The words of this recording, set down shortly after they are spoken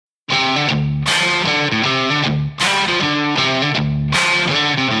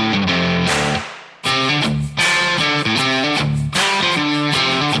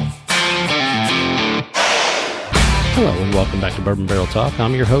to Bourbon Barrel Talk.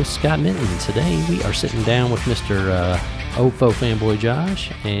 I'm your host, Scott Minton. Today we are sitting down with Mr. Ofo Fanboy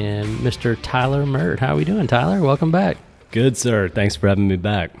Josh and Mr. Tyler Mert. How are we doing, Tyler? Welcome back. Good, sir. Thanks for having me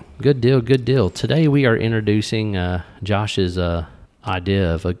back. Good deal, good deal. Today we are introducing Josh's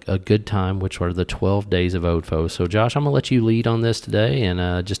idea of a good time, which are the 12 days of OFO. So, Josh, I'm going to let you lead on this today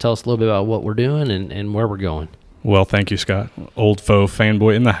and just tell us a little bit about what we're doing and where we're going. Well, thank you, Scott. Old Foe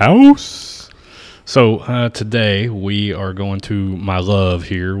fanboy in the house. So today we are going to my love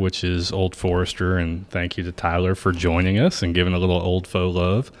here, which is Old Forester, and thank you to Tyler for joining us and giving a little Old Foe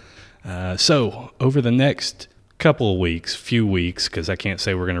love. So over the next couple of weeks, few weeks, because I can't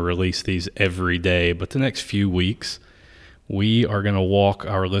say we're going to release these every day, but the next few weeks, we are going to walk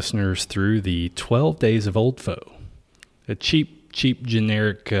our listeners through the 12 days of Old Foe. A cheap,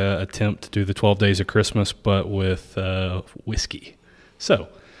 generic attempt to do the 12 days of Christmas, but with whiskey. So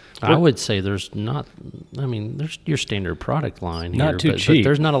I would say there's your standard product line here. Not too cheap. But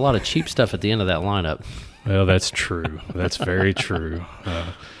there's not a lot of cheap stuff at the end of that lineup. Well, that's true. That's very true.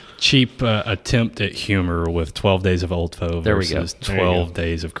 Cheap attempt at humor with 12 days of Old Foe versus 12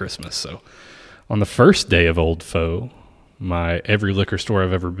 days of Christmas. So on the first day of Old Foe, every liquor store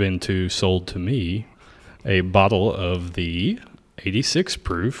I've ever been to sold to me a bottle of the 86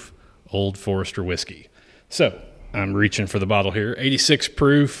 proof Old Forester whiskey. So I'm reaching for the bottle here. 86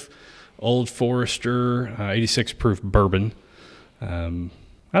 proof Old Forester, 86 proof bourbon. I don't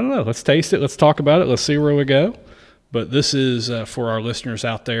know. Let's taste it. Let's talk about it. Let's see where we go. But this is for our listeners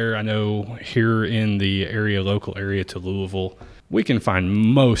out there. I know here in the local area to Louisville, we can find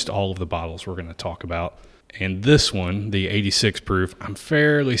most all of the bottles we're going to talk about. And this one, the 86 proof, I'm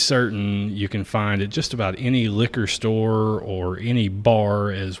fairly certain you can find at just about any liquor store or any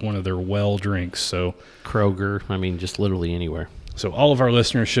bar as one of their well drinks. So Kroger, just literally anywhere. So all of our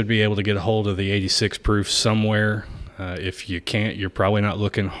listeners should be able to get a hold of the 86 proof somewhere. If you can't, you're probably not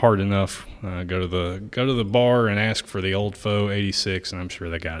looking hard enough. Go to the bar and ask for the Old Foe 86, and I'm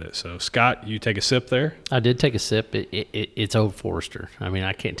sure they got it. So, Scott, you take a sip there? I did take a sip. It's Old Forester.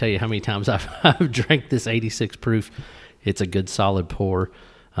 I can't tell you how many times I've drank this 86 proof. It's a good solid pour.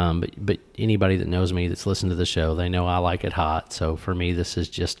 But anybody that knows me that's listened to the show, they know I like it hot. So for me, this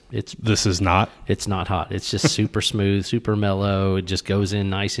is not hot. It's just super smooth, super mellow. It just goes in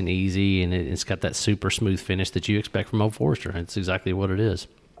nice and easy, and it's got that super smooth finish that you expect from Old Forester. It's exactly what it is.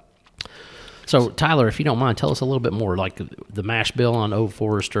 So Tyler, if you don't mind, tell us a little bit more, like the mash bill on Old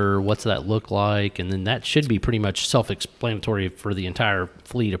Forester. What's that look like? And then that should be pretty much self-explanatory for the entire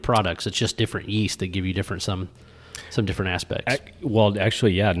fleet of products. It's just different yeast that give you some different aspects. Well,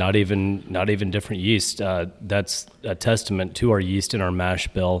 actually, yeah, not even different yeast. That's a testament to our yeast in our mash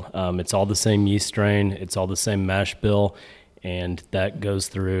bill. It's all the same yeast strain. It's all the same mash bill, and that goes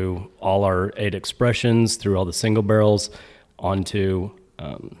through all our 8 expressions, through all the single barrels, onto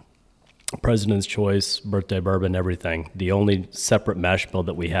President's Choice, Birthday Bourbon, everything. The only separate mash bill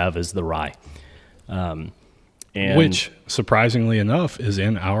that we have is the rye, which, surprisingly enough, is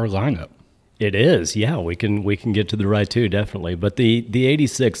in our lineup. It is, yeah. We can get to the rye too, definitely. But the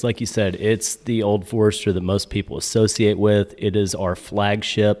 86, like you said, it's the Old Forester that most people associate with. It is our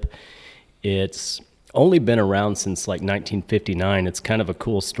flagship. It's only been around since like 1959. It's kind of a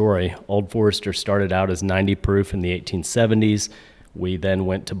cool story. Old Forester started out as 90 proof in the 1870s. We then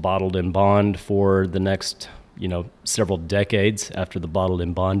went to bottled in bond for the next, several decades after the Bottled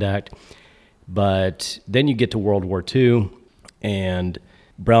in Bond Act. But then you get to World War II, and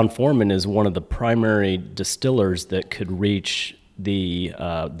Brown-Forman is one of the primary distillers that could reach the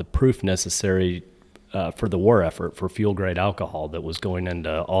proof necessary for the war effort for fuel-grade alcohol that was going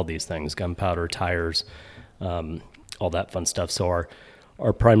into all these things, gunpowder, tires, all that fun stuff. So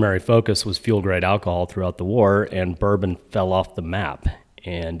our primary focus was fuel-grade alcohol throughout the war, and bourbon fell off the map.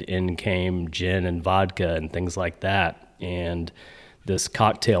 And in came gin and vodka and things like that, and this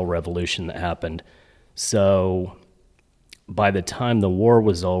cocktail revolution that happened. So by the time the war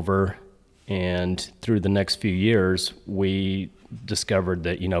was over and through the next few years, we discovered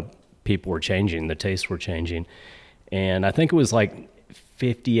that, people were changing, the tastes were changing. And I think it was like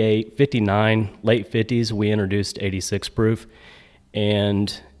 58, 59, late 50s, we introduced 86 proof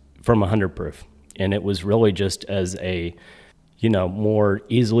and from 100 proof. And it was really just as a, more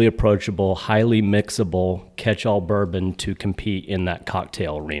easily approachable, highly mixable catch-all bourbon to compete in that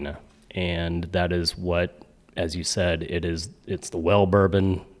cocktail arena. And that is what, as you said, it's the well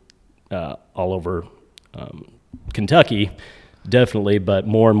bourbon all over Kentucky, definitely, but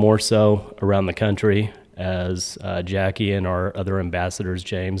more and more so around the country as Jackie and our other ambassadors,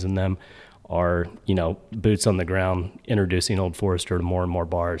 James and them, are, boots on the ground, introducing Old Forester to more and more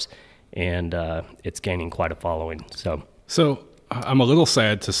bars, and it's gaining quite a following. So I'm a little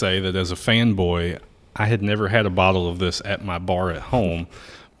sad to say that as a fanboy, I had never had a bottle of this at my bar at home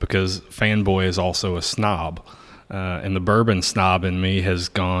because fanboy is also a snob. And the bourbon snob in me has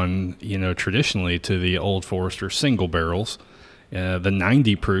gone, traditionally to the Old Forester single barrels. The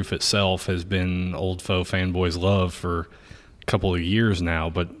 90 proof itself has been Old Foe fanboy's love for a couple of years now.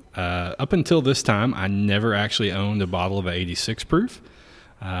 But up until this time, I never actually owned a bottle of 86 proof.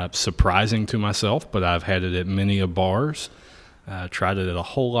 Surprising to myself, but I've had it at many bars. Tried it at a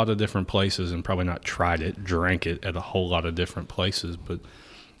whole lot of different places, and probably not tried it, drank it at a whole lot of different places. But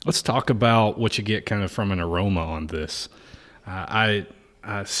let's talk about what you get kind of from an aroma on this.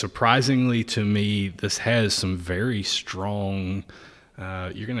 Surprisingly to me, this has some very strong,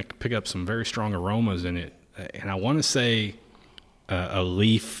 you're going to pick up some very strong aromas in it. And I want to say a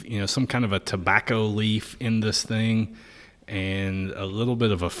leaf, some kind of a tobacco leaf in this thing, and a little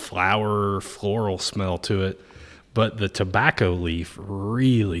bit of a floral smell to it. But the tobacco leaf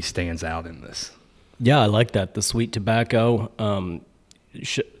really stands out in this. Yeah, I like that. The sweet tobacco,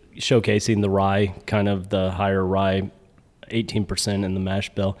 showcasing the rye, kind of the higher rye, 18% in the mash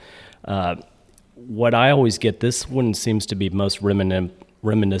bill. What I always get, this one seems to be most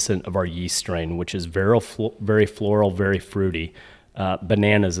reminiscent of our yeast strain, which is very floral, very fruity.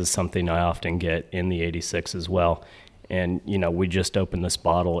 Bananas is something I often get in the 86 as well. And, we just opened this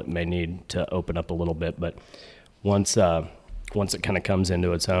bottle. It may need to open up a little bit, but once it kind of comes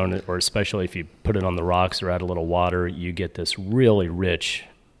into its own, or especially if you put it on the rocks or add a little water, you get this really rich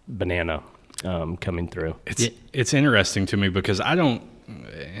banana coming through. It's interesting to me because I don't,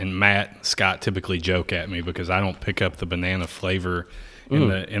 and Scott typically joke at me because I don't pick up the banana flavor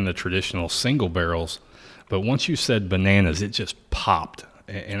in the traditional single barrels. But once you said bananas, it just popped.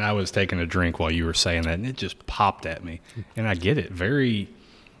 And I was taking a drink while you were saying that, and it just popped at me. And I get it.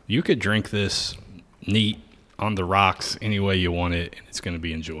 You could drink this neat on the rocks any way you want it, and it's going to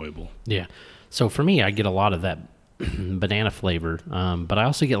be enjoyable. Yeah. So for me, I get a lot of that banana flavor, but I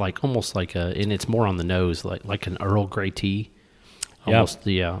also get almost like and it's more on the nose, like an Earl Grey tea. Almost,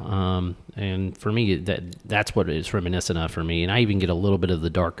 yeah. And for me, that's what it's reminiscent of for me. And I even get a little bit of the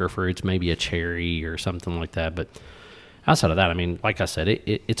darker fruits, maybe a cherry or something like that. But outside of that, I mean, like I said,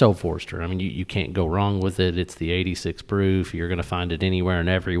 it's Old Forester. I mean, you can't go wrong with it. It's the 86 proof. You're going to find it anywhere and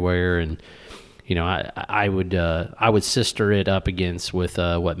everywhere. And I would sister it up against with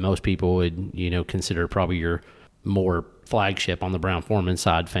what most people would consider probably your more flagship on the Brown-Forman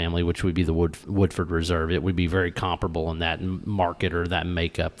side family, which would be the Woodford Reserve. It would be very comparable in that market or that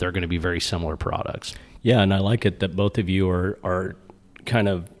makeup. They're going to be very similar products. Yeah, and I like it that both of you are kind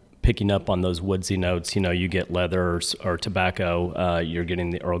of picking up on those woodsy notes. You get leather or tobacco. You're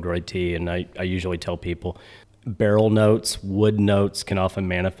getting the Earl Grey tea, and I usually tell people barrel notes, wood notes can often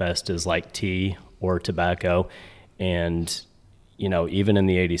manifest as like tea or tobacco, and even in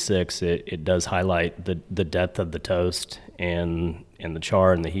the 86, it does highlight the depth of the toast and the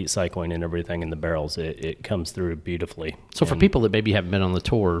char and the heat cycling and everything in the barrels. It comes through beautifully. So for people that maybe haven't been on the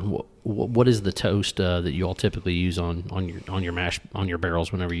tour, what is the toast that you all typically use on your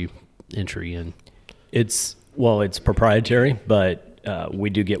barrels whenever you entry in? It's proprietary, but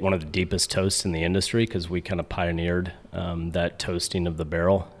we do get one of the deepest toasts in the industry because we kind of pioneered that toasting of the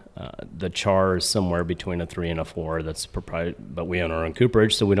barrel. The char is somewhere between a 3 and a 4. That's proprietary, but we own our own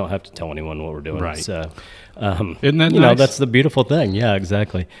cooperage, so we don't have to tell anyone what we're doing. Right. So, isn't that nice? That's the beautiful thing. Yeah,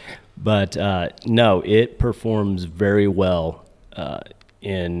 exactly. But no, it performs very well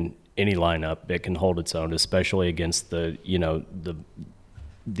in any lineup. It can hold its own, especially against the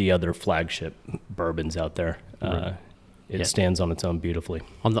other flagship bourbons out there. Right. It stands on its own beautifully.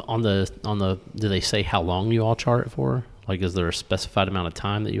 On the do they say how long you all char it for? Like, is there a specified amount of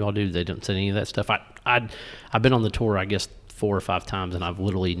time that you all do? They don't say any of that stuff. I've been on the tour, I guess, 4 or 5 times, and I've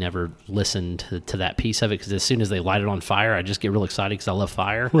literally never listened to that piece of it because as soon as they light it on fire, I just get real excited because I love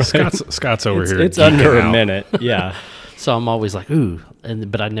fire. Right. Scott's over here. It's under a minute. Yeah. So I'm always like, ooh,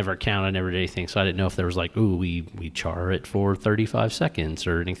 but I never count. I never did anything. So I didn't know if there was like, ooh, we char it for 35 seconds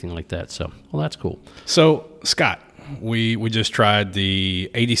or anything like that. So, well, that's cool. So, Scott, we just tried the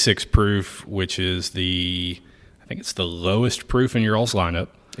 86 proof, which is I think it's the lowest proof in your all's lineup.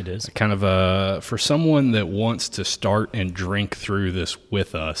 It is. Kind of for someone that wants to start and drink through this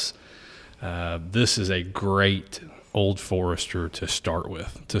with us, this is a great Old Forester to start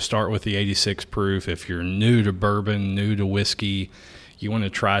with. To start with the 86 proof, if you're new to bourbon, new to whiskey, you want to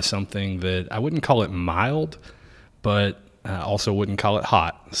try something that I wouldn't call it mild, but also wouldn't call it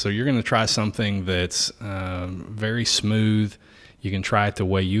hot. So you're going to try something that's very smooth. You can try it the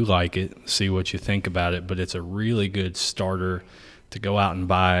way you like it, see what you think about it, but it's a really good starter to go out and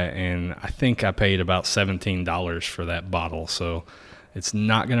buy, and I think I paid about $17 for that bottle. So it's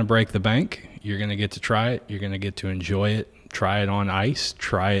not going to break the bank. You're going to get to try it. You're going to get to enjoy it. Try it on ice.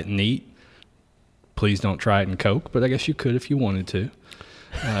 Try it neat. Please don't try it in Coke, but I guess you could if you wanted to.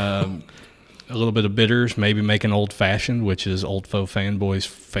 A little bit of bitters, maybe make an Old Fashioned, which is Old Foe fanboy's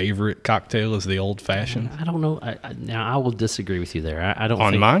favorite cocktail is the Old Fashioned. I don't know. Now, I will disagree with you there. I don't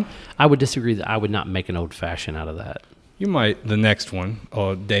On think, mine? I would disagree that I would not make an Old Fashioned out of that. You might, the next one,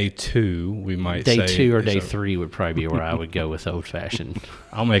 day 2, we might day say. Day 2 or day 3 would probably be where I would go with Old Fashioned.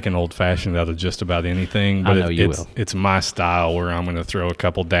 I'll make an Old Fashioned out of just about anything, but I know you will. It's my style where I'm going to throw a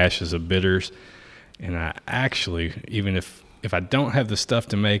couple dashes of bitters. And I actually, even if I don't have the stuff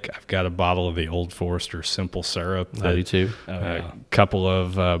to make, I've got a bottle of the Old Forester simple syrup. I do too. A couple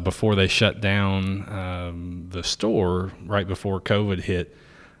of, before they shut down the store, right before COVID hit,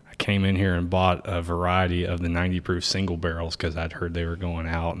 I came in here and bought a variety of the 90 proof single barrels because I'd heard they were going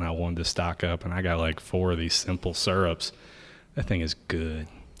out and I wanted to stock up. And I got like 4 of these simple syrups. That thing is good.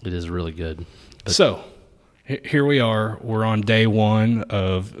 It is really good. So here we are. We're on day 1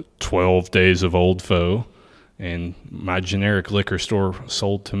 of 12 days of Old Foe. And my generic liquor store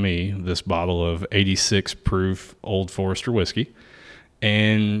sold to me this bottle of 86 proof Old Forester whiskey.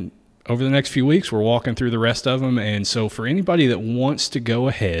 And over the next few weeks, we're walking through the rest of them. And so for anybody that wants to go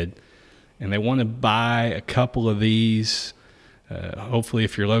ahead and they want to buy a couple of these, hopefully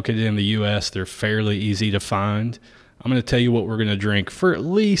if you're located in the U.S., they're fairly easy to find. I'm going to tell you what we're going to drink for at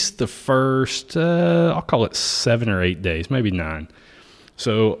least the first, I'll call it 7 or 8 days, maybe 9.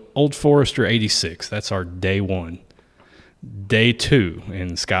 So Old Forester 86, that's our day 1. Day 2,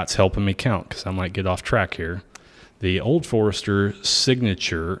 and Scott's helping me count because I might get off track here. The Old Forester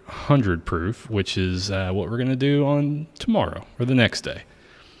Signature 100 proof, which is what we're going to do on tomorrow or the next day.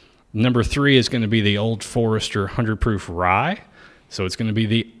 Number 3 is going to be the Old Forester 100 proof rye. So it's going to be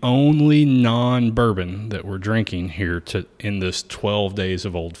the only non-bourbon that we're drinking here in this 12 days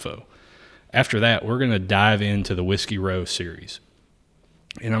of Old Foe. After that, we're going to dive into the Whiskey Row series.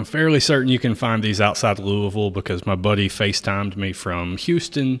 And I'm fairly certain you can find these outside Louisville because my buddy FaceTimed me from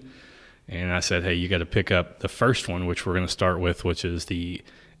Houston. And I said, hey, you got to pick up the first one, which we're going to start with, which is the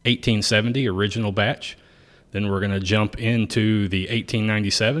 1870 original batch. Then we're going to jump into the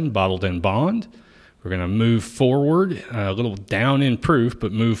 1897 bottled in bond. We're going to move forward, a little down in proof,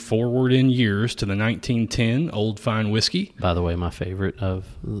 but move forward in years to the 1910 Old Fine Whiskey. By the way, my favorite of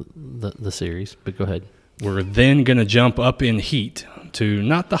the series, but go ahead. We're then going to jump up in heat to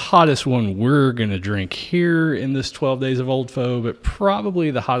not the hottest one we're going to drink here in this 12 days of Old Foe, but probably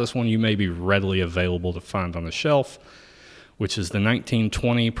the hottest one you may be readily available to find on the shelf, which is the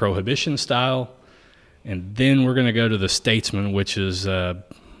 1920 Prohibition style. And then we're going to go to the Statesman, which was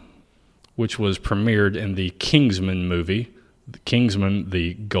premiered in the Kingsman movie. The Kingsman,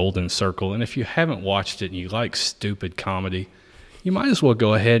 the Golden Circle. And if you haven't watched it and you like stupid comedy, you might as well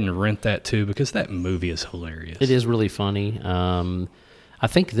go ahead and rent that too because that movie is hilarious. It is really funny. I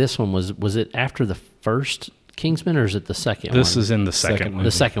think this one was it after the first Kingsman or is it the second one? This is in the second one.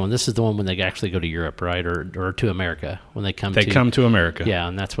 The second one. This is the one when they actually go to Europe, right? Or to America when they come come to America. Yeah,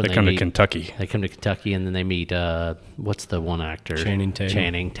 and that's when they come to Kentucky. They come to Kentucky and then they meet what's the one actor? Channing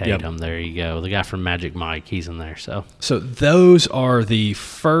Tatum. Yep. There you go. The guy from Magic Mike, he's in there. So those are the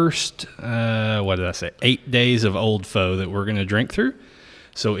first 8 days of Old Foe that we're going to drink through.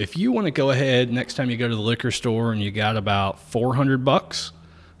 So if you want to go ahead next time you go to the liquor store and you got about $400,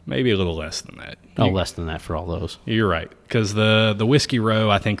 maybe a little less than that. Less than that for all those. You're right, because the Whiskey Row,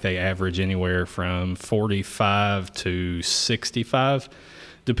 I think they average anywhere from 45 to 65,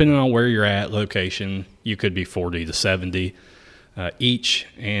 depending on where you're at, location. You could be 40 to 70 each,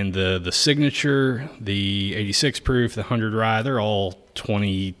 and the Signature, the 86 proof, the 100 rye, they're all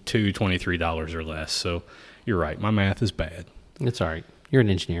 $22, $23 or less. So you're right, my math is bad. It's all right. You're an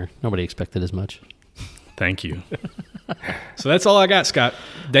engineer. Nobody expected as much. Thank you. So that's all I got, Scott.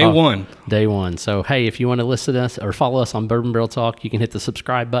 Day 1. Day 1. So, hey, if you want to listen to us or follow us on Bourbon Barrel Talk, you can hit the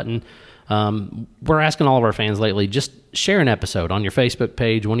subscribe button. We're asking all of our fans lately, just share an episode on your Facebook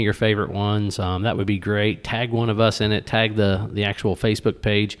page, one of your favorite ones. That would be great. Tag one of us in it. Tag the actual Facebook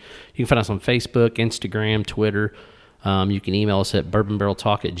page. You can find us on Facebook, Instagram, Twitter. You can email us at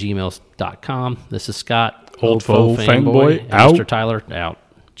bourbonbarreltalk@gmail.com. This is Scott, Old Foe Fanboy, out. Mr. Tyler, out.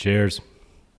 Cheers.